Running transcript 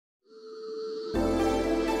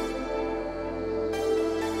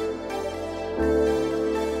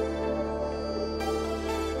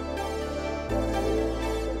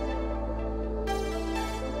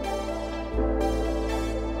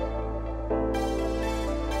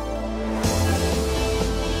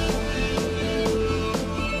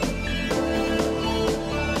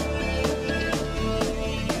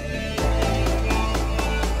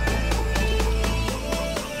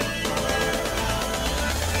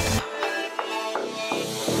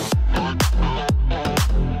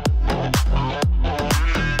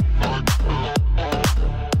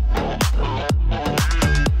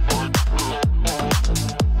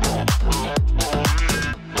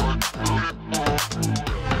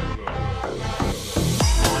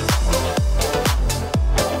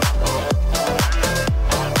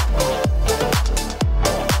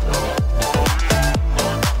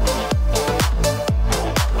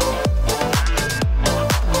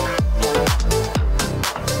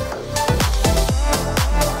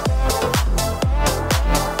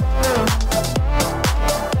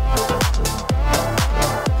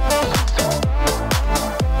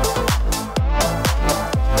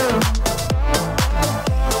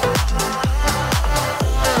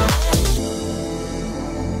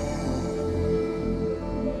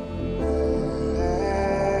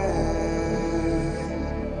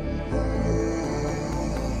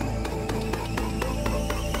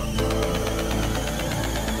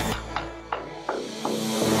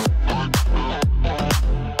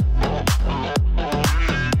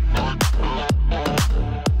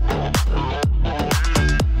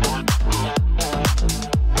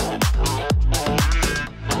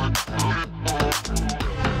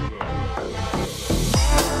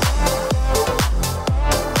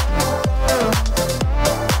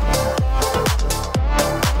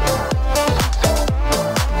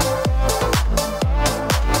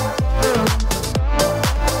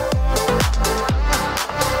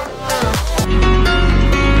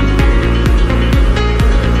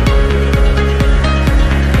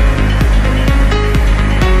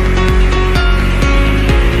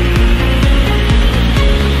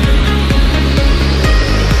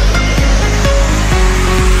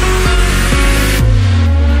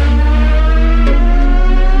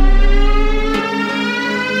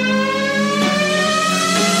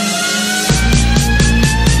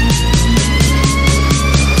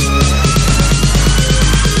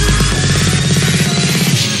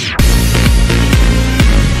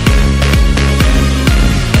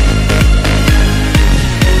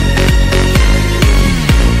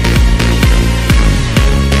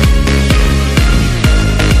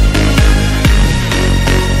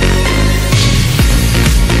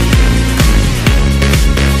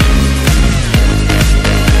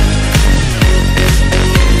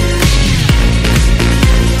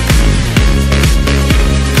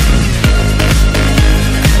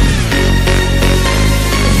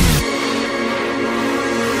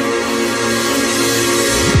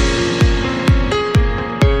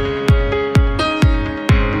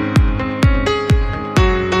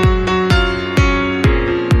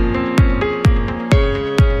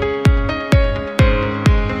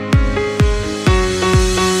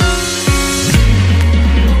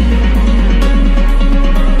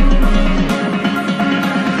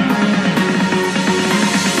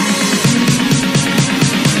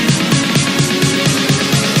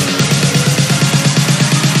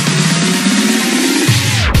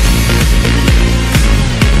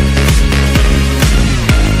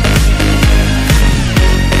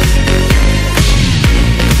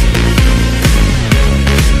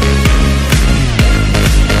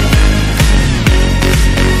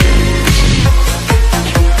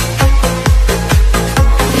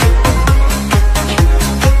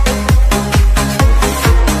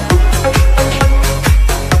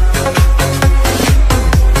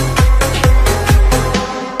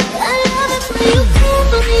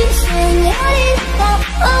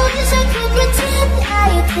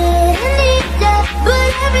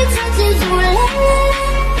every touch is you, la la la.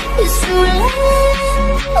 It's you, la la la.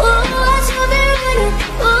 Oh, I should be running.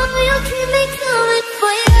 Oh, you keep me coming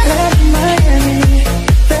for you. Love in Miami,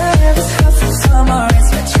 the weather's hot for summer. It's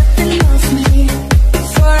what you think of me.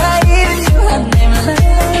 Before I even knew her name, la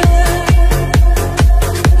la la.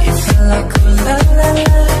 You feel like ooh la la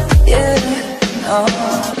la, yeah, no.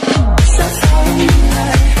 So far in the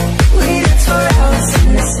night, we danced for hours in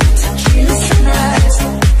the sun, tequila sunrise.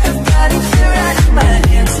 Her body feel right in my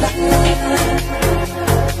hands, la la la.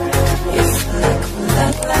 You feel like ooh la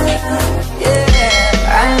la la, yeah.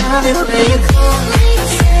 I love it when you call me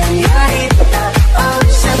señorita. I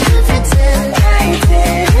wish I could pretend I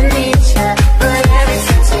didn't need ya, but every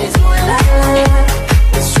touch is ooh la la la.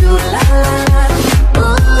 It's true, la la la.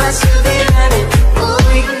 Oh, I should be running. Oh,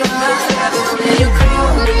 you know I love it when you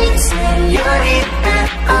call me señorita.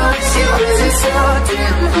 I wish it wasn't so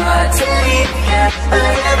damn hard to leave ya,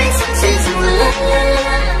 but every touch is ooh la la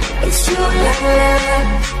la. It's true, la la la.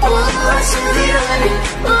 Oh, I should be running.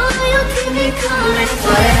 Oh, you keep me coming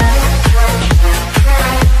for ya.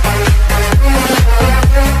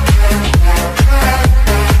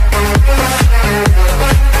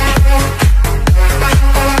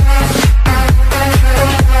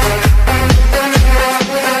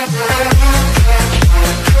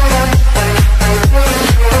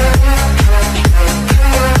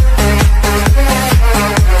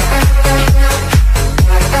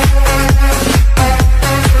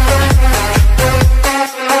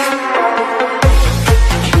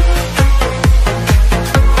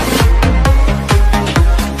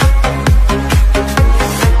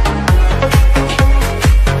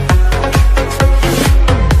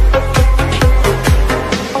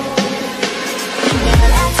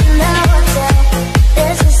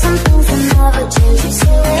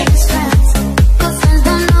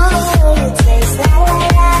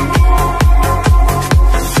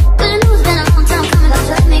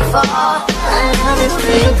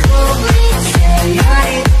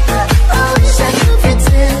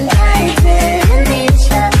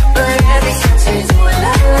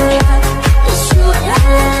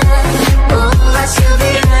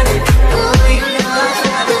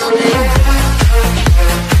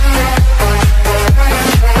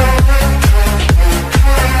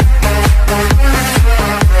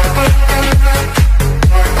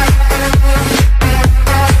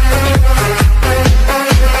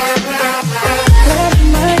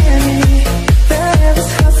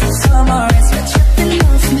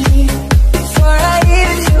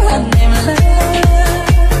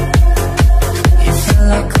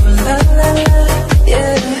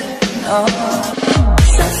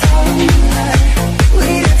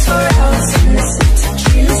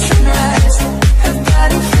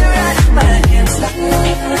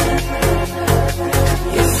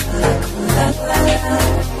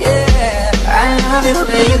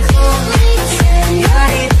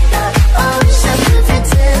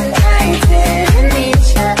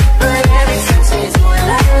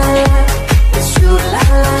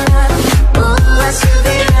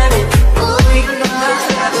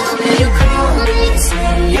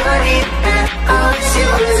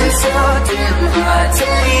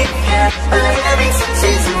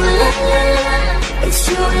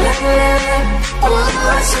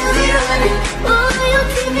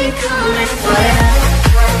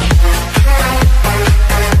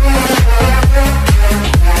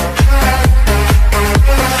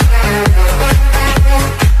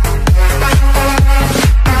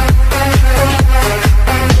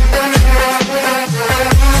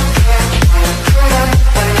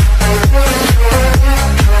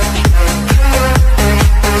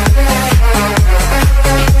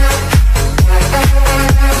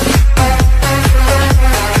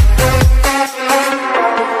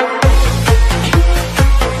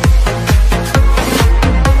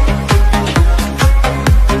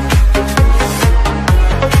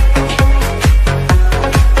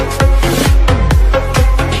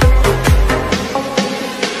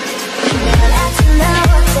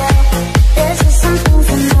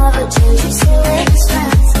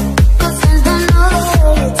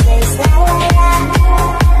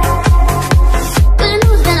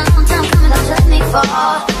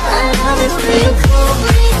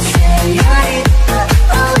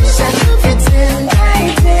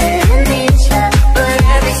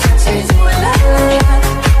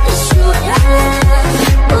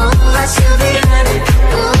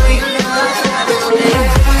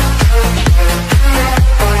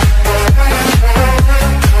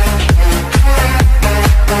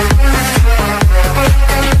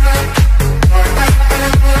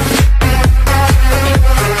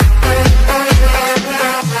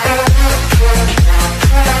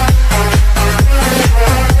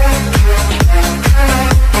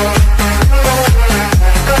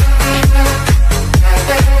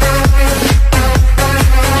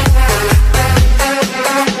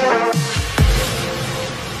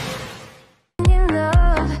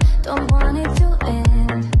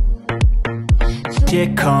 watch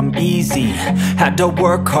it come easy. Had to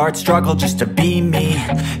work hard, struggle just to be me.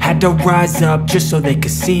 Had to rise up just so they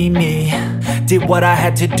could see me. Did what I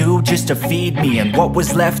had to do just to feed me, and what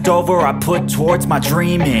was left over I put towards my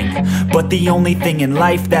dreaming. But the only thing in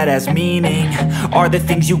life that has meaning are the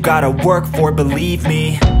things you gotta work for, believe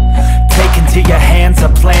me. Take into your hands a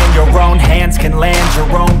plan, your own hands can land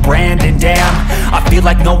your own brand. And damn, I feel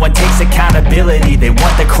like no one takes accountability. They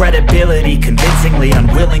want the credibility, convincingly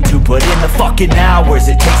unwilling to put in the fucking hours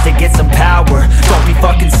it takes to get some power. Don't be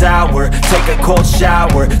fucking sour, take a cold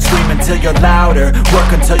shower, scream until you're louder,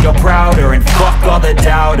 work until you're prouder. And fuck all the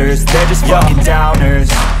doubters, they're just fucking downers.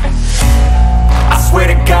 I swear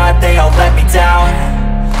to God they all let me down.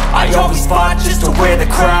 I always fought just to wear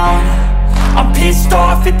the crown. I'm pissed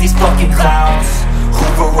off at these fucking clowns who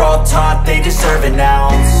were all taught they deserve an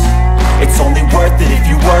ounce. It's only worth it if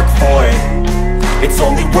you work for it. It's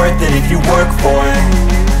only worth it if you work for it.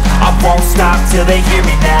 I won't stop till they hear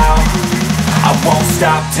me now. I won't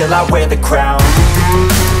stop till I wear the crown.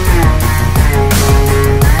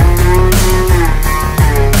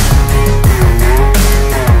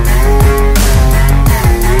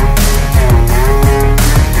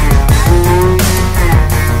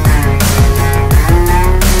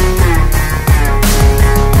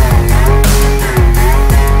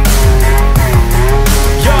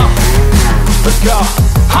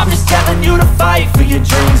 I'm just telling you to fight for your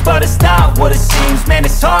dreams, but it's not what it seems. Man,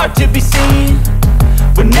 it's hard to be seen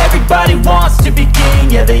when everybody wants to be king.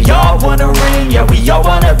 Yeah, they all wanna ring, yeah, we all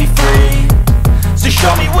wanna be free. So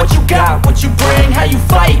show me what you got, what you bring, how you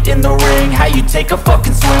fight in the ring, how you take a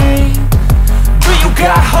fucking swing. Do you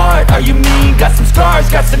got heart, are you mean? Got some scars,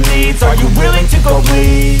 got some needs, are you willing to go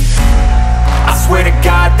bleed? I swear to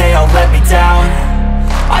God they all let me down.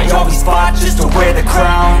 I always fought just to wear the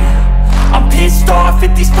crown. I'm pissed off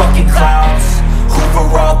at these fucking clowns who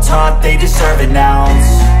were all taught they deserve an ounce.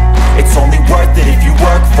 It's only worth it if you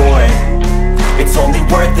work for it. It's only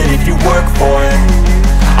worth it if you work for it.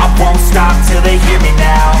 I won't stop till they hear me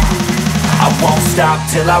now. I won't stop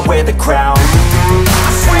till I wear the crown.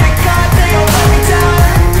 I swear to God they all let me down.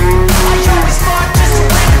 I always fought just to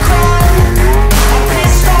wear the crown. I'm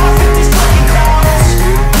pissed off at these fucking clowns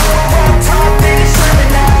who were all taught they deserve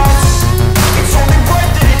an ounce. It's only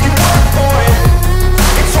worth it if you work for it.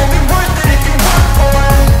 It's only worth it if you work for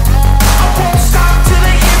it. I won't stop till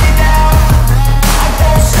they hear me now. I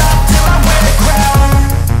won't stop till I wear the crown.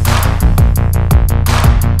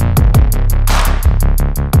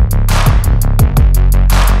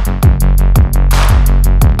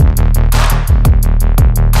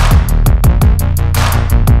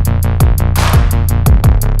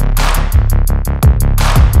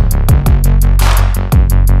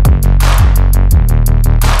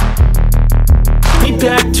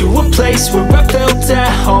 Back to a place where I felt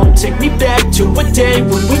at home. Take me back to a day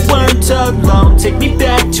when we weren't alone. Take me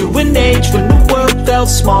back to an age when the world felt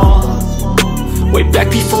small. Way back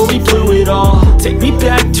before we blew it all. Take me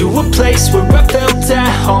back to a place where I felt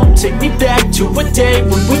at home. Take me back to a day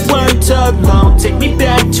when we weren't alone. Take me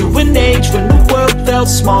back to an age when the world felt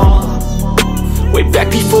small. Way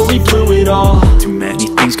back before we blew it all. Too many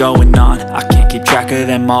things going on, I can't keep track of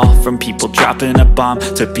them all. From people dropping a bomb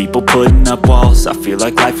to people putting up walls. I feel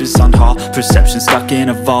like life is on hold, perception stuck in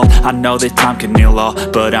a vault. I know that time can heal all,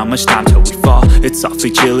 but how much time till we fall? It's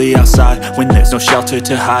awfully chilly outside when there's no shelter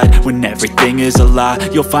to hide. When everything is a lie,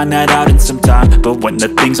 you'll find that out in some time. But when the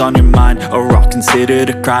things on your mind are all considered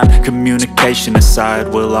a crime, communication aside,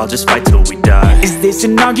 we'll all just fight till we die. Is this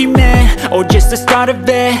an argument or just the start of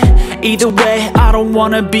it? Either way, I don't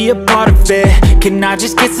wanna be a part of it. Can I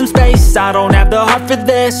just get some space? I don't have the heart for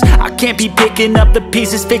this. I can't be picking up the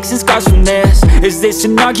pieces, fixing scars from this. Is this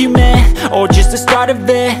an argument or just the start of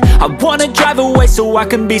it? I wanna drive away so I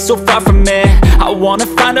can be so far from it. I wanna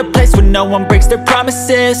find a place where no one breaks their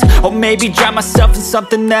promises. Or maybe drown myself in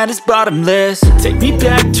something that is bottomless. Take me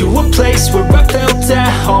back to a place where I felt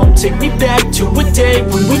at home. Take me back to a day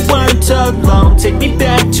when we weren't alone. Take me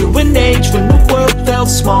back to an age when the world felt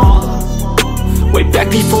small. Way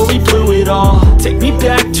back before we blew it all. Take me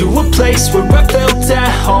back to a place where I felt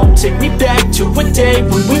at home. Take me back to a day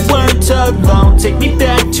when we weren't alone. Take me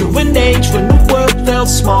back to an age when the world felt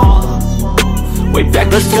small. Way back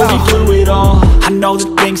before we blew it all. I know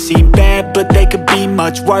that things seem bad, but they could be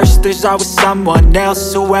much worse. There's always someone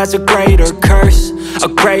else who has a greater curse. A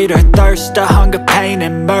greater thirst, a hunger, pain,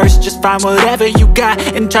 and mercy. Just find whatever you got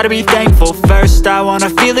and try to be thankful first. I wanna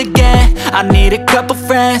feel again, I need a couple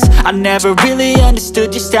friends. I never really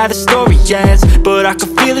understood just how the story ends, but I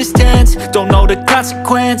can feel it's tense, don't know the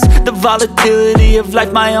consequence. The volatility of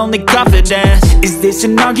life, my only confidence. Is this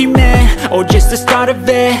an argument, or just the start of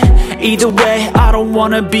it? Either way, I don't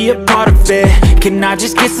wanna be a part of it. Can I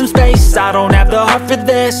just get some space? I don't have the heart for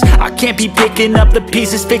this. I can't be picking up the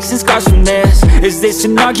pieces, fixing scars from this. Is this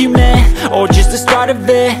an argument, or just the start of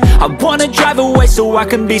it? I wanna drive away so I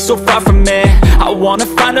can be so far from it. I wanna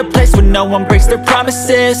find a place where no one breaks their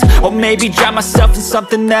promises, or maybe drown myself in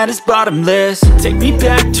something that is bottomless. Take me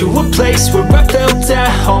back to a place where I felt at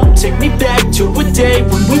home. Take me back to a day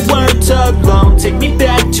when we weren't alone. Take me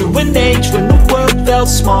back to an age when the world felt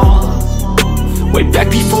small, way back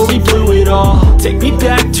before we blew it all. Take me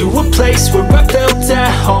back to a place where I felt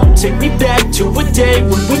at home. Take me back to a day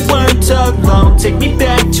when we weren't alone. Take me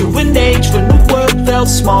back to an age when the world felt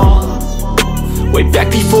small, way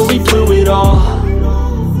back before we blew it all.